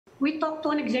we talked to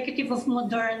an executive of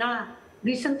Moderna.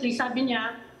 Recently, sabi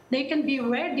niya, they can be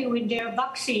ready with their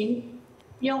vaccine,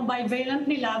 yung bivalent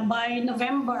nila, by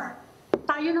November.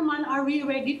 Tayo naman, are we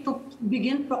ready to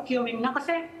begin procuring na?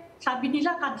 Kasi sabi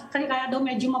nila, kaya daw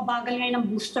medyo mabagal ngayon ang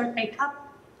booster take-up.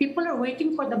 People are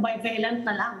waiting for the bivalent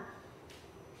na lang.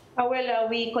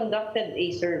 We conducted a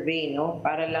survey, no,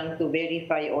 para lang to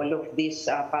verify all of these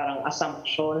parang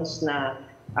assumptions na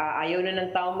ayaw na ng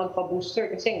tao magpa-booster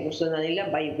kasi gusto na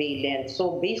nila bivalent.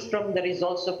 So based from the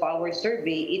results of our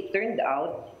survey, it turned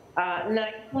out na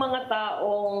yung mga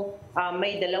taong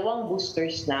may dalawang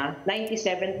boosters na,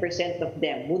 97% of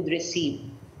them would receive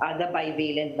the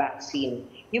bivalent vaccine.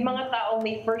 Yung mga taong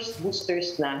may first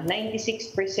boosters na,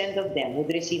 96% of them would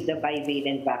receive the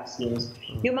bivalent vaccines.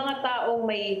 Yung mga taong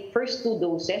may first 2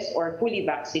 doses or fully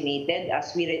vaccinated,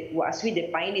 as we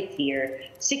define it here,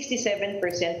 67%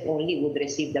 only would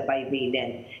receive the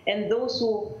bivalent. And those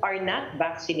who are not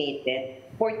vaccinated,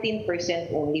 14%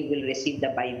 only will receive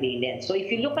the bivalent. So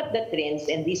if you look at the trends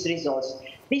and these results,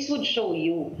 this would show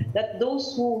you that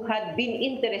those who had been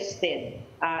interested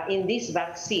in these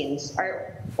vaccines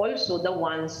are also the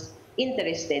ones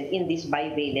interested in these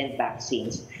bivalent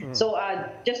vaccines. So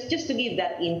just to give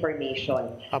that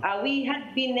information, we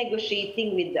had been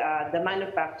negotiating with the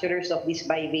manufacturers of these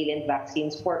bivalent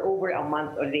vaccines for over a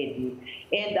month already.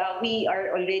 And we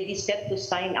are already set to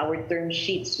sign our term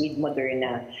sheets with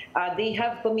Moderna. They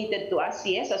have committed to us,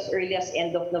 yes, as early as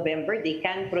end of November, they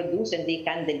can produce and they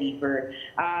can deliver.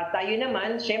 Tayo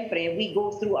naman, syempre, we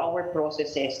go through our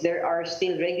processes. There are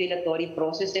still regulatory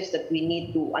processes that we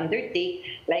need to undertake,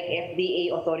 like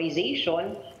FDA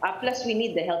authorization, plus we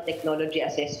need the Health Technology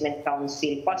Assessment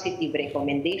Council positive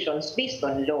recommendations based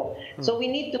on law. So we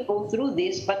need to go through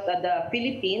this, but the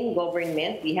Philippine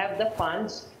government, we have the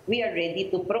funds, we are ready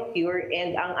to procure,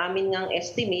 and ang amin ngang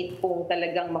estimate kung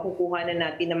talagang makukuha na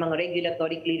natin ng mga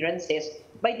regulatory clearances,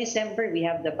 by December we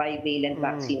have the bivalent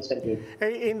vaccines already.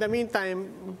 In the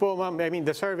meantime, po, ma'am, I mean,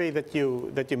 the survey that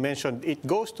you mentioned, it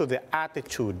goes to the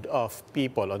attitude of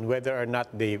people on whether or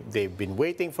not they've been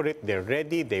waiting for it, they're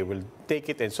ready, they will take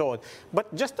it, and so on.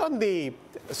 But just on the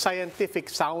scientific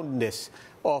soundness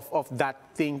of that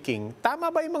thinking, tama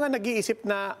ba yung mga nag-iisip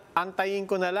na antayin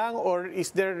ko na lang, or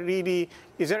is there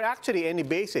actually any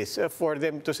basis for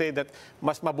them to say that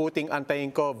mas mabuting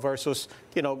antayin ko versus,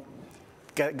 you know,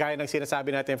 gaya ng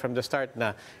sinasabi natin from the start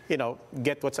na, you know,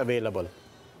 get what's available?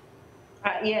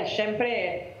 Yes,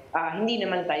 syempre, hindi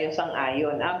naman tayo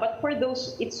sang-ayon. But for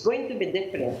those, it's going to be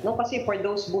different, no? Kasi for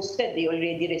those boosted, they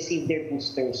already received their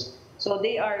boosters. So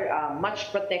they are much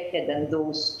protected than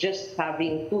those just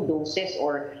having 2 doses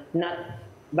or not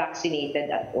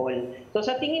vaccinated at all. So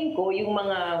sa tingin ko, yung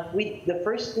mga with the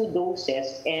first 2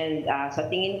 doses, and sa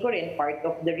tingin ko rin, part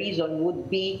of the reason would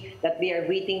be that we are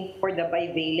waiting for the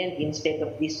bivalent instead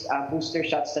of these booster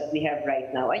shots that we have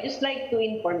right now. I just like to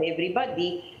inform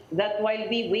everybody that while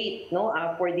we wait, no,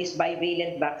 for these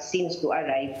bivalent vaccines to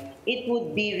arrive, it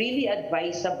would be really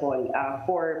advisable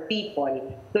for people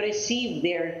to receive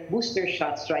their booster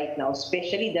shots right now,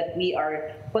 especially that we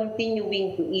are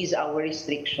continuing to ease our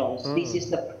restrictions. This is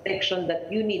the protection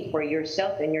that you need for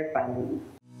yourself and your family.